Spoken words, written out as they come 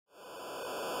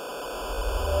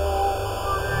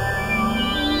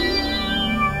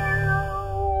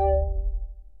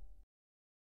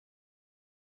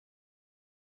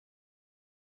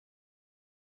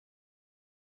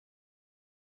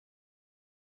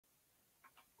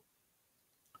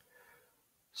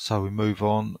So we move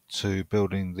on to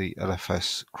building the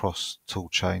LFS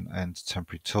Cross-Toolchain and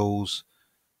temporary tools,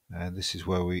 and this is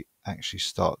where we actually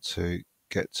start to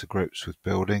get to grips with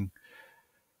building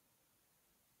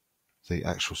the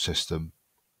actual system.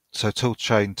 So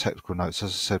toolchain technical notes, as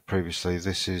I said previously,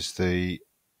 this is the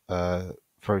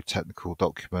very technical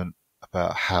document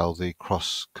about how the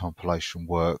cross compilation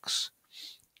works.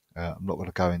 I'm not going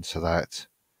to go into that,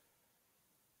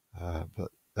 but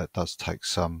that does take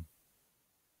some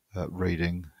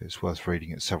reading. It's worth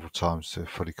reading it several times to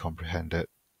fully comprehend it.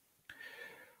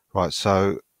 Right,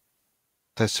 so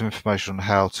there's some information on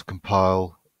how to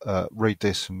compile. Read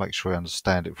this and make sure you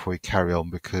understand it before you carry on,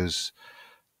 because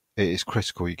it is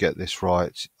critical you get this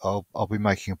right. I'll be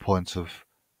making a point of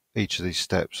each of these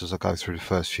steps as I go through the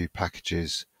first few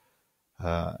packages,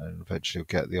 and eventually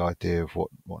you'll get the idea of what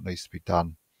needs to be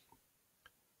done,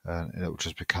 and it will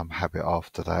just become habit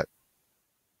after that.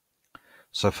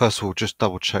 So first of all, just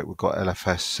double check we've got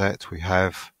LFS set. We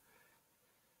have,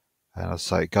 and I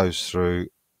say it goes through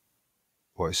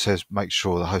what it says. Make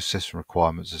sure the host system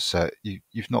requirements are set.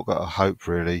 You've not got a hope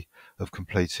really of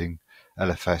completing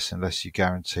LFS unless you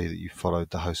guarantee that you've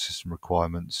followed the host system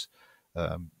requirements.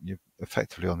 You're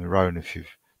effectively on your own if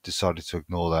you've decided to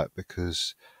ignore that,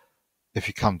 because if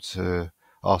you come to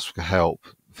ask for help,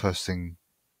 the first thing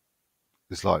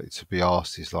is likely to be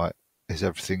asked is like, is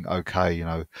everything okay? You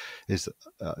know,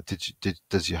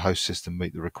 does your host system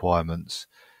meet the requirements?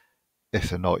 If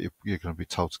they're not, you're going to be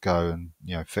told to go and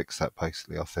fix that,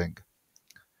 basically, I think.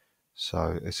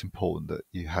 So it's important that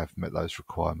you have met those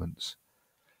requirements.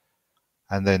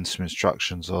 And then some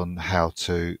instructions on how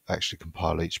to actually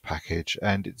compile each package.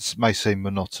 And it may seem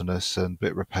monotonous and a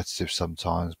bit repetitive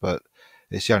sometimes, but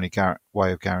it's the only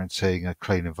way of guaranteeing a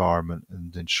clean environment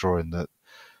and ensuring that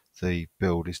the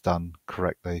build is done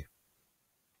correctly.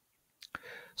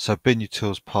 So bin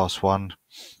utils pass 1.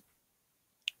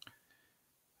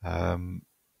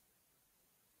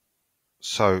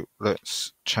 So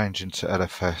let's change into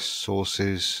LFS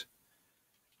sources,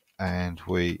 and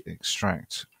we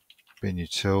extract bin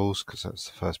utils because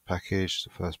that's the first package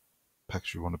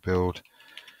we want to build.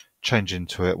 Change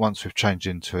into it. Once we've changed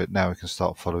into it, now we can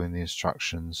start following the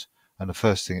instructions. And the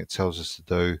first thing it tells us to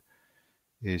do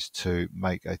is to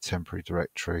make a temporary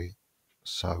directory.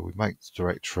 So we make the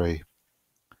directory,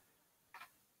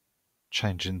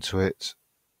 change into it.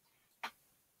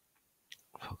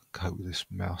 If I can cope with this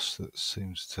mouse that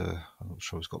seems to, I'm not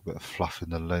sure, it's got a bit of fluff in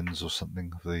the lens or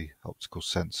something of the optical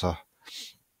sensor.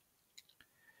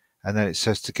 And then it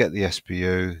says to get the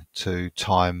SBU to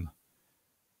time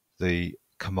the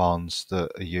commands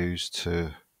that are used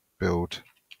to build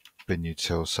bin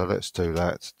utils. So let's do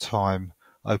that. Time,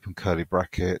 open curly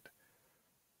bracket,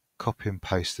 copy and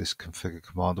paste this configure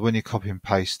command. When you're copy and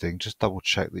pasting, just double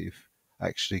check that you've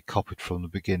actually copied from the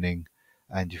beginning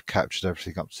and you've captured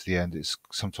everything up to the end. It's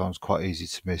sometimes quite easy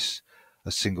to miss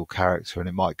a single character, and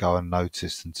it might go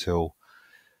unnoticed until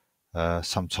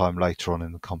sometime later on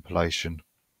in the compilation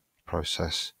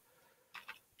process.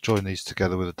 Join these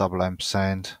together with a double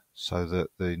ampersand so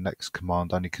that the next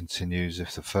command only continues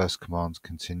if the first command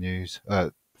completed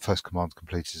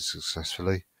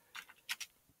successfully.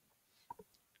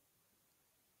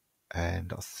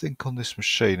 And I think on this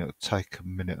machine it would take a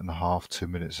minute and a half, 2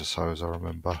 minutes or so, as I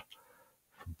remember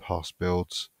from past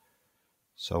builds.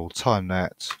 So we'll time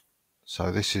that.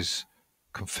 So this is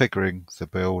configuring the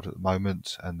build at the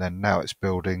moment, and then now it's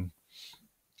building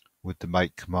with the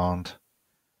make command,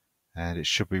 and it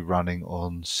should be running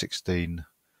on 16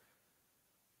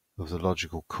 of the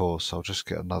logical core. So I'll just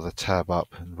get another tab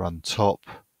up and run top,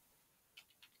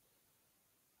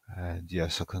 and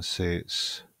yes, I can see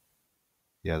it's,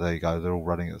 yeah, there you go, they're all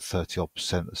running at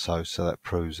 30% or so, so that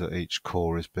proves that each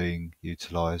core is being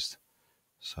utilized,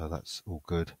 so that's all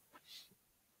good.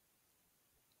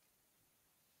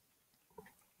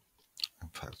 In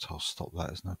fact, I'll stop that,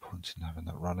 there's no point in having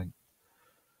that running.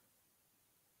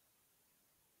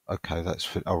 Okay, that's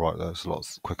fit. All right, that's a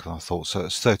lot quicker than I thought. So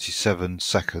it's 37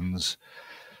 seconds.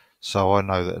 So I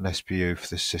know that an SBU for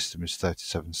this system is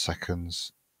 37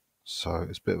 seconds. So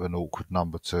it's a bit of an awkward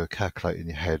number to calculate in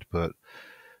your head, but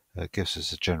it gives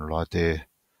us a general idea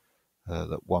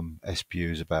that one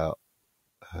SBU is about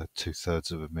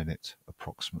 2/3 of a minute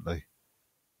approximately.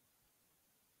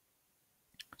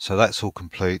 So that's all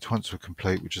complete. Once we're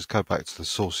complete, we just go back to the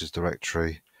sources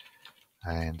directory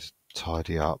and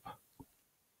tidy up.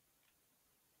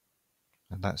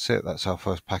 And that's it. That's our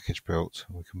first package built.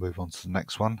 We can move on to the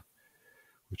next one,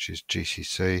 which is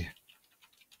GCC.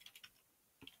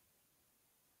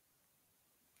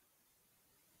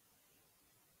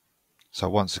 So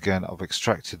once again, I've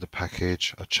extracted the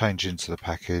package, I change into the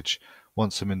package.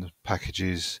 Once I'm in the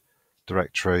packages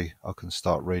directory, I can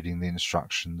start reading the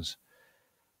instructions.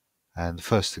 And the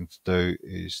first thing to do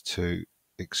is to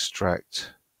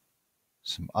extract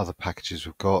some other packages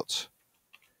we've got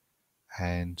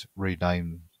and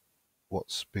rename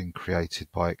what's been created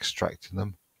by extracting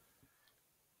them.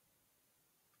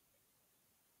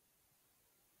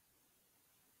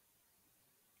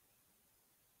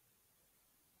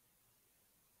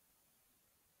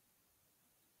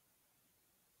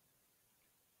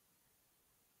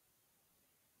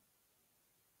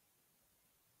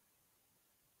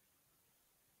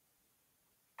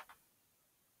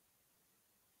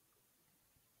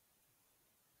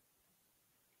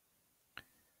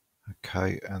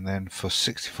 Okay, and then for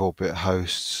 64-bit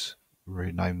hosts,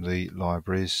 rename the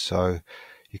libraries. So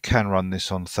you can run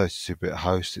this on 32-bit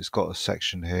host. It's got a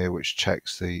section here which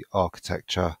checks the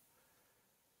architecture.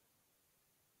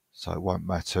 So it won't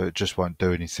matter, it just won't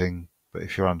do anything. But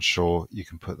if you're unsure, you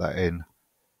can put that in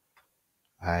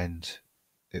and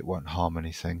it won't harm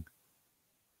anything.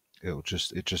 It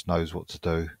just knows what to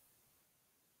do.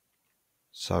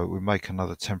 So we make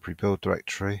another temporary build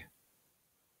directory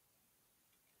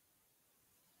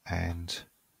and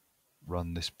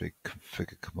run this big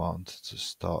configure command to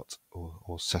start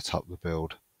or set up the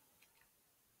build.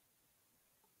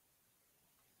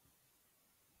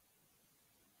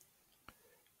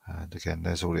 And again,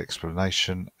 there's all the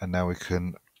explanation. And now we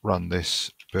can run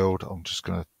this build. I'm just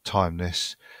going to time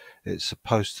this. It's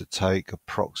supposed to take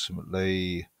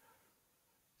approximately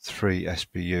 3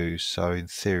 SBUs. So in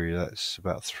theory, that's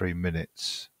about 3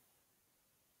 minutes.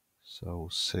 So we'll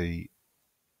see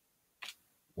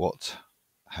what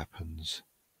happens.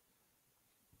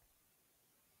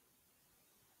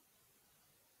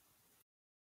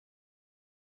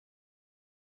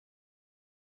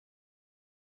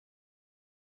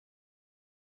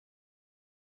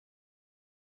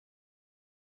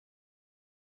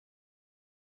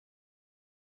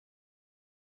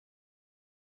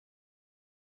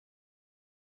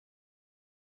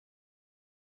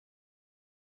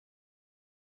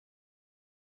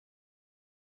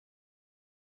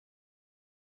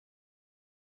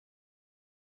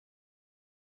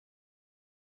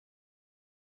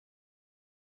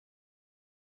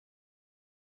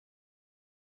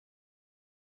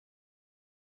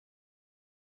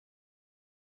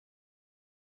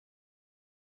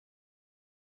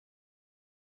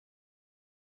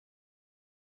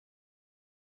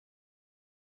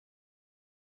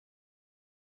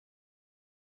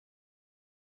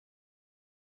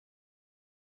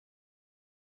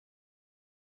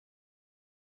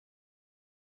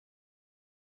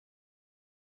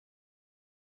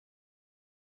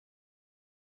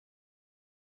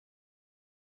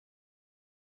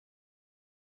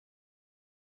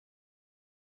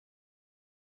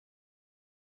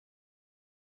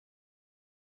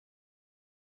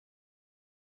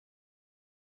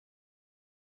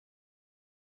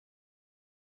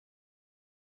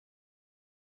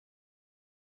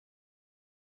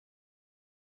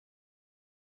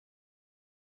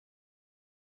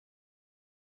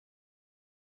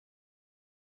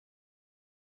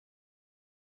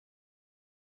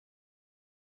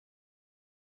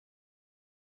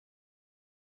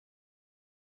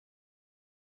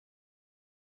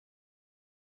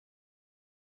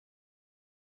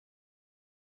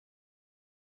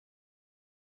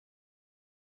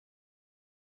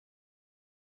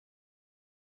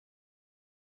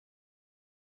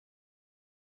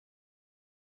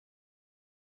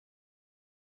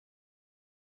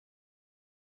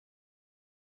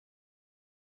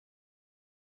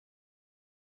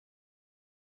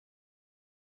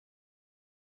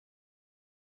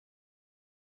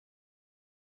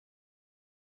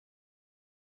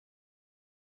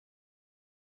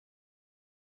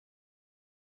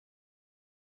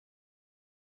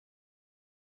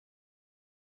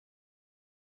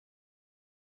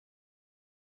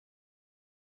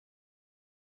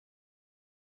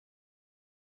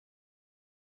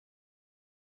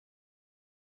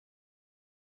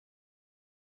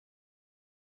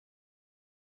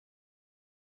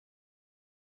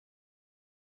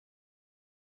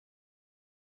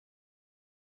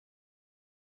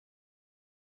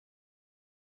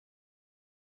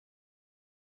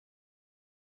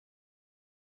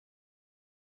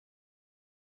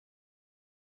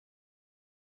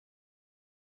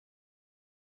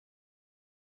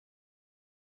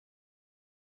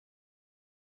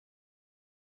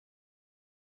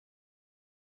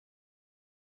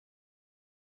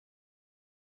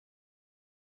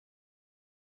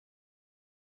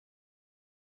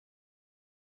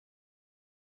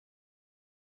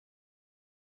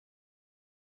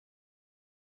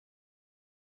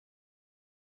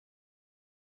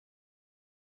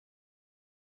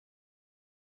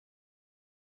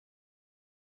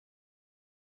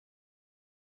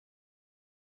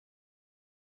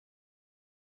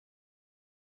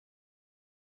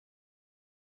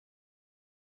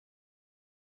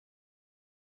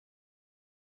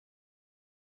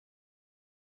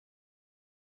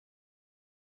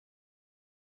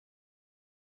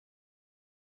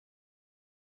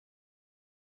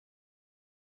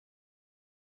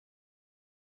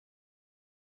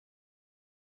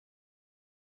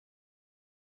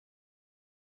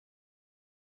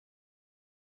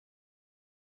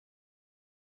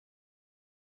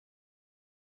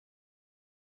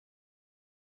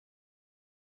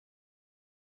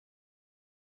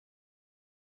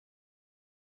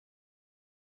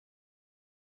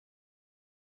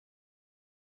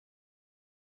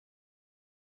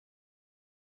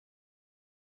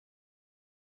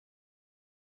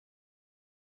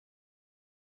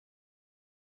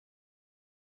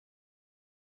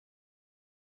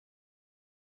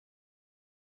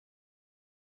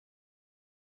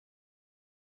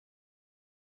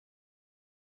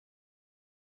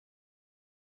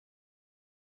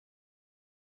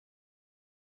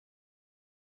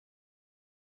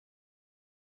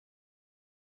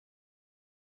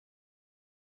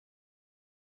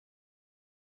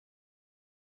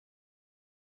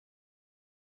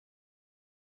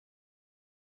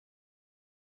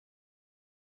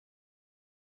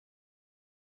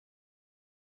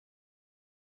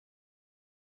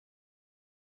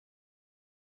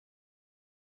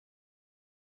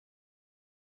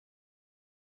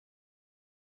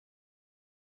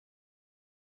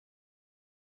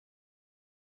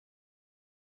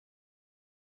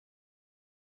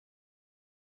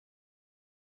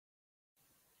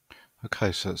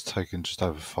 Okay, so it's taken just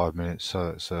over 5 minutes, so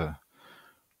it's a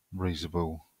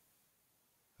reasonable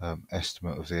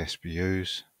estimate of the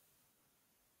SBUs.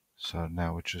 So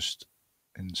now we just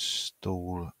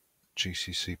install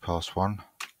GCC Pass 1.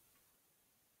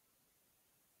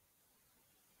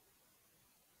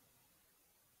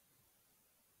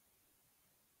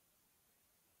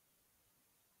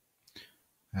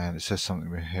 And it says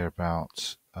something here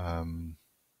about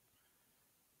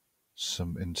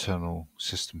some internal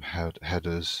system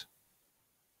headers,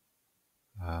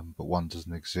 but one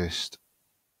doesn't exist.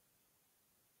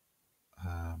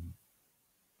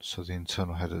 So the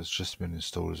internal header has just been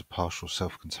installed as a partial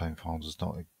self-contained file, does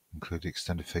not include the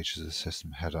extended features of the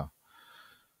system header.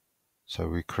 So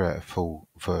we create a full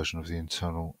version of the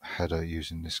internal header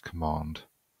using this command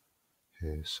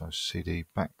here. So cd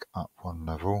back up one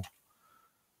level,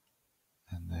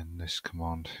 and then this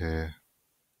command here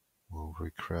will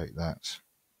recreate that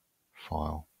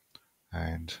file,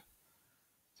 and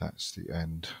that's the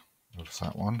end of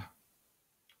that one.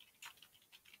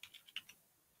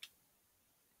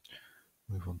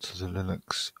 Move on to the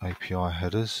Linux API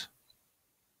headers.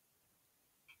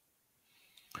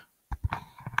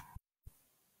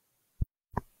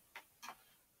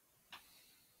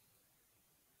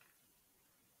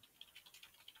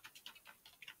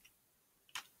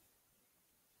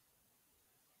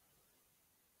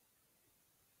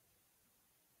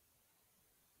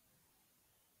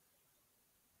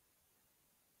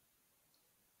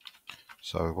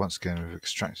 So once again, we've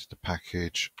extracted the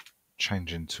package,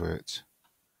 change into it,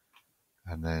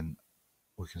 and then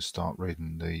we can start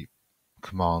reading the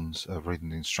commands,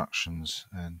 reading the instructions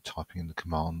and typing in the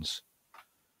commands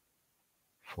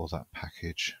for that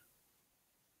package.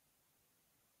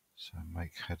 So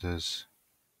make headers.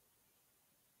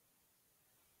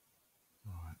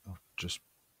 Right, I've just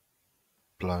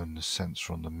blown the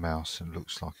sensor on the mouse and it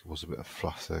looks like it was a bit of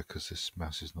fluff there because this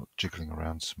mouse is not jiggling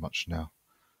around so much now.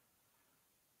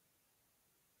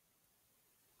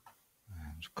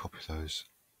 And copy those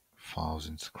files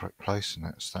into the correct place, and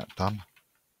that's that done.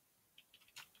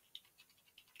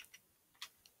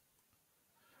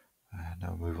 And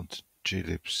now move on to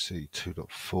Libstdc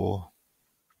 2.4.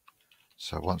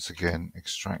 So once again,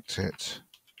 extract it,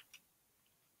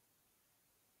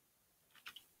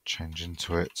 change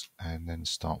into it, and then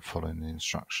start following the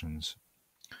instructions.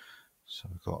 So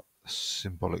we've got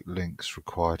symbolic links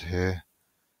required here,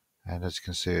 and as you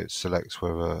can see, it selects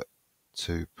whether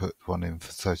to put one in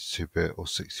for 32-bit or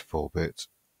 64-bit,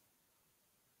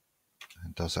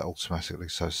 and does that automatically.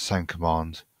 So it's the same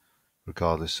command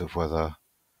regardless of whether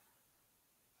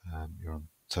you're on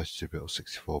 32-bit or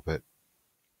 64-bit.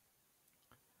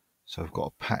 So I've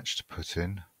got a patch to put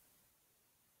in.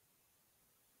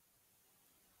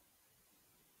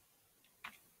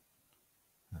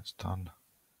 That's done.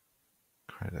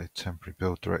 Create a temporary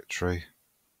build directory.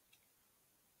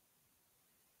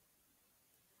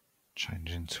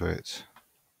 Change into it.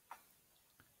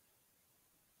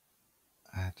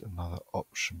 Add another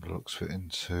option blocks fit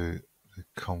into the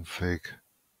config,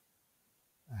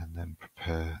 and then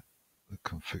prepare the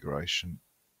configuration.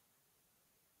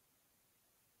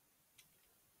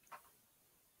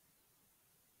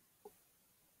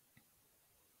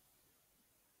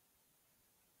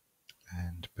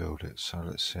 And build it. So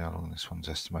let's see how long this one's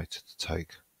estimated to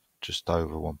take. Just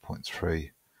over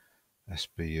 1.3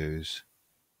 SBUs.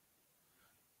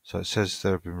 So it says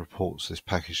there have been reports this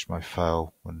package may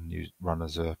fail when you run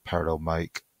as a parallel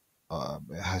make.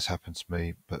 It has happened to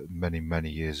me, but many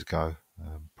years ago,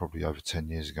 probably over 10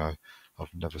 years ago.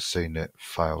 I've never seen it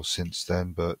fail since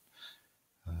then, but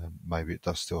maybe it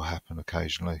does still happen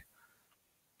occasionally.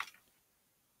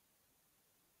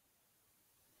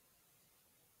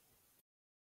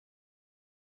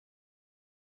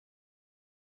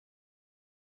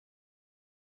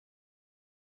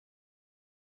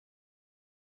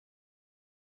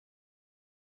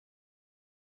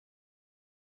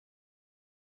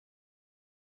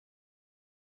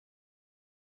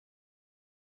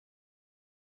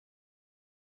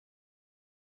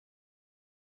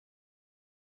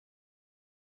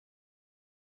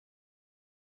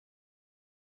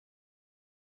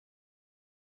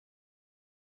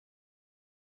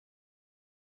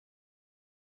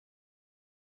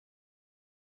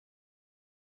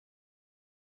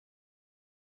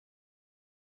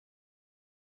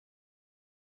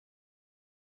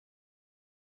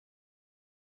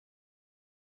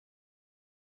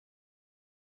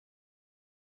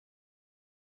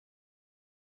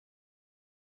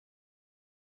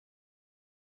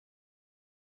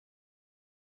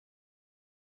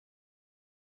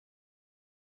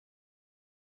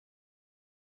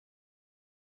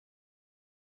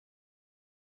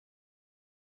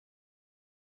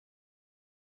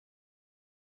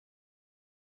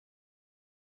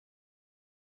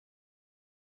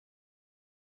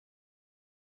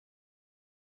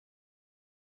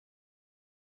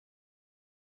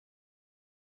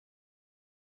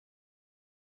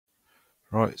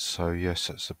 Right, so yes,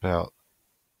 that's about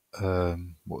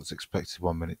what was expected,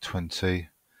 1 minute 20.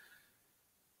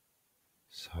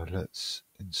 So let's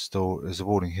install. There's a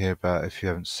warning here about if you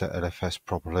haven't set LFS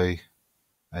properly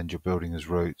and you're building as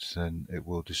root, then it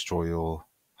will destroy your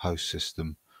host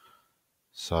system.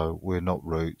 So we're not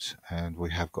root and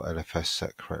we have got LFS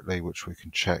set correctly, which we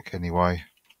can check anyway.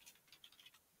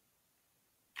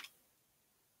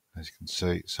 As you can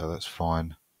see, so that's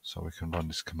fine. So we can run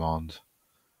this command.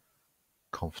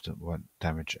 Confident we won't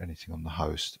damage anything on the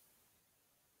host.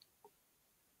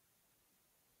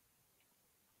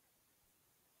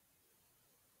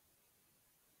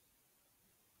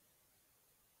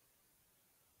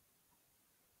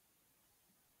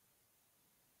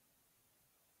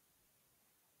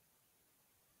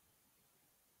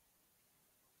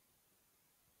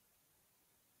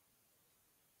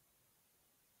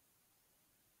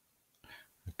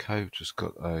 Okay, we've just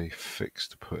got a fix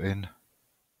to put in.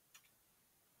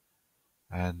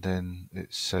 And then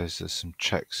it says there's some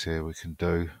checks here we can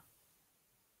do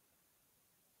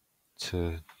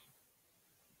to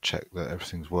check that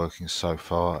everything's working so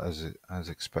far as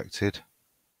expected.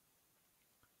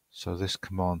 So this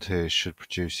command here should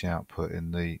produce the output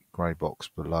in the grey box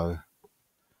below.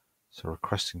 So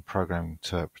requesting programming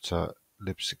interpreter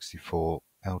lib64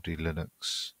 ld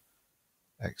linux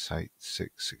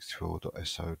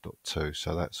x8664.so.2.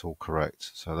 So that's all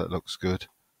correct. So that looks good.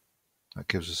 That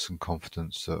gives us some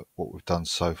confidence that what we've done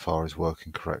so far is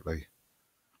working correctly.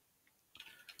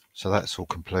 So that's all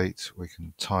complete. We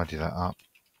can tidy that up.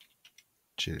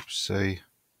 glibc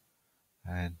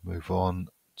and move on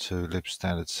to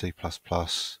libstandard C++,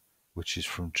 which is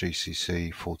from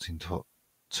GCC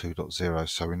 14.2.0.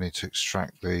 So we need to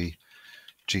extract the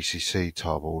GCC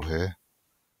tarball here,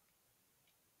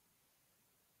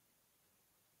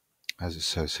 as it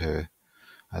says here,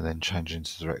 and then change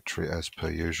into the directory as per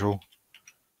usual,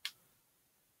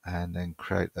 and then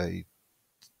create a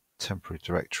temporary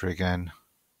directory again.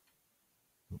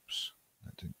 Oops,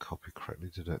 that didn't copy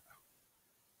correctly, did it?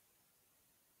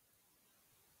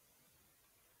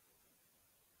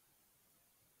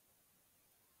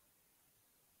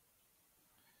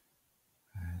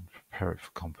 And prepare it for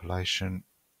compilation.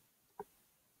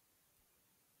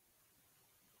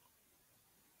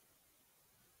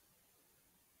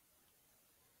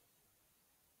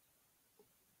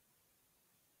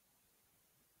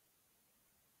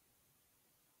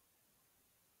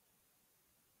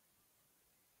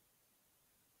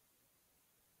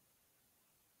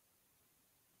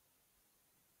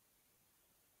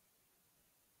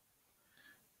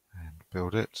 And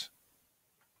build it.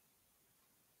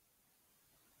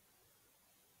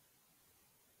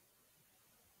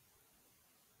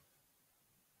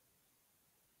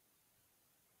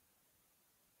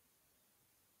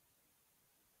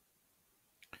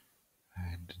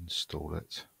 And install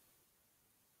it.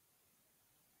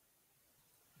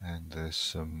 And there's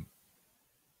some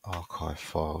archive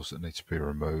files that need to be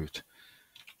removed,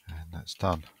 and that's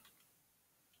done.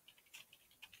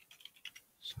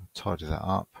 So tidy that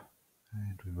up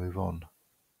and we move on.